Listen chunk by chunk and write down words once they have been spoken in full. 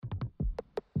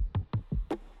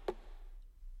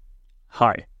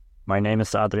Hi, my name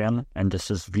is Adrian, and this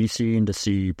is VC in the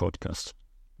CE podcast.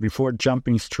 Before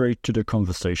jumping straight to the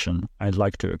conversation, I'd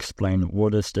like to explain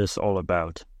what is this all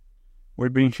about.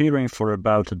 We've been hearing for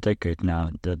about a decade now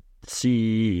that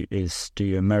CE is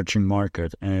the emerging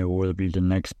market and it will be the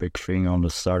next big thing on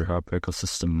the startup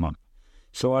ecosystem map.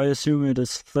 So I assume it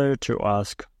is fair to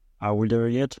ask, are we there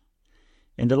yet?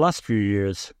 In the last few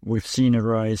years, we've seen a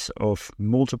rise of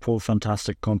multiple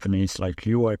fantastic companies like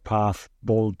UiPath,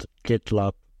 Bolt,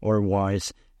 GitLab, or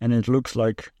Wise, and it looks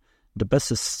like the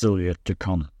best is still yet to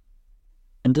come.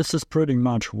 And this is pretty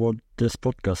much what this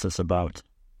podcast is about,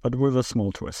 but with a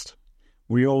small twist.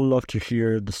 We all love to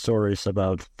hear the stories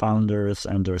about founders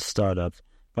and their startups,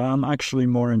 but I'm actually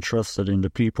more interested in the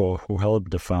people who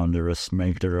help the founders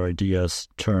make their ideas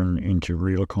turn into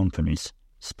real companies,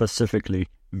 specifically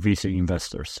VC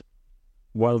investors.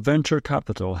 While venture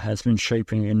capital has been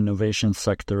shaping innovation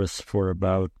sectors for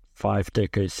about 5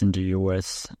 decades in the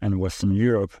US and Western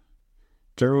Europe,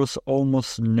 there was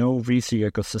almost no VC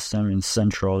ecosystem in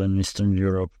Central and Eastern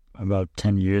Europe about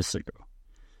 10 years ago.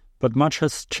 But much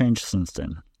has changed since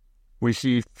then. We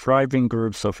see thriving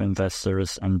groups of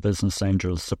investors and business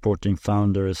angels supporting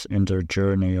founders in their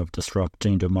journey of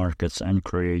disrupting the markets and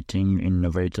creating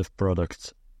innovative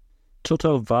products.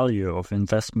 Total value of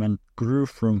investment grew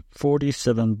from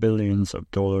 $47 billion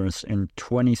in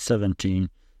 2017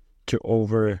 to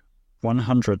over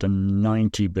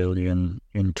 $190 billion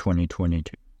in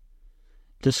 2022.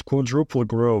 This quadruple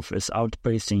growth is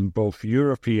outpacing both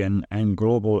European and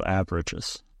global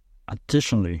averages.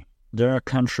 Additionally, there are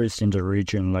countries in the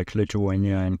region like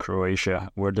Lithuania and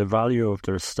Croatia where the value of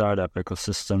their startup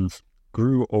ecosystems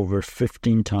grew over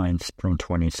 15 times from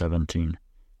 2017.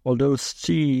 Although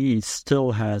CE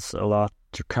still has a lot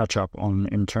to catch up on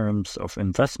in terms of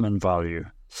investment value,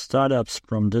 startups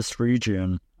from this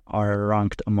region are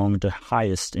ranked among the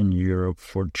highest in Europe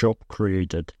for job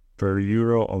created per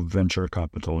euro of venture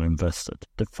capital invested.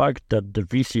 The fact that the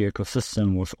VC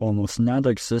ecosystem was almost not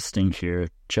existing here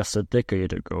just a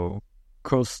decade ago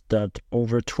caused that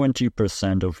over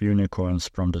 20% of unicorns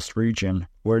from this region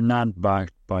were not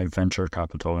backed by venture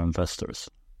capital investors.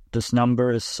 This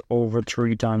number is over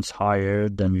 3 times higher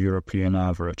than European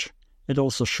average. It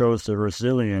also shows the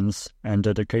resilience and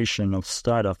dedication of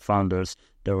startup founders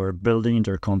that were building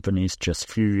their companies just a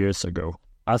few years ago.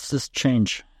 As this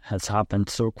change has happened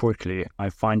so quickly, I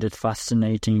find it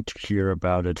fascinating to hear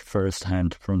about it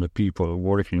firsthand from the people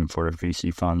working for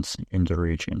VC funds in the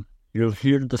region. You'll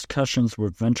hear discussions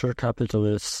with venture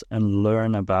capitalists and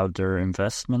learn about their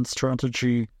investment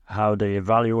strategy, how they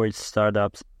evaluate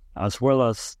startups, as well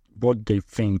as what they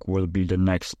think will be the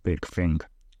next big thing.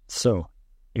 So,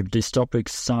 if this topic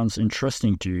sounds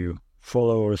interesting to you,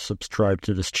 follow or subscribe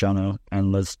to this channel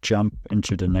and let's jump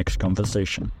into the next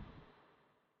conversation.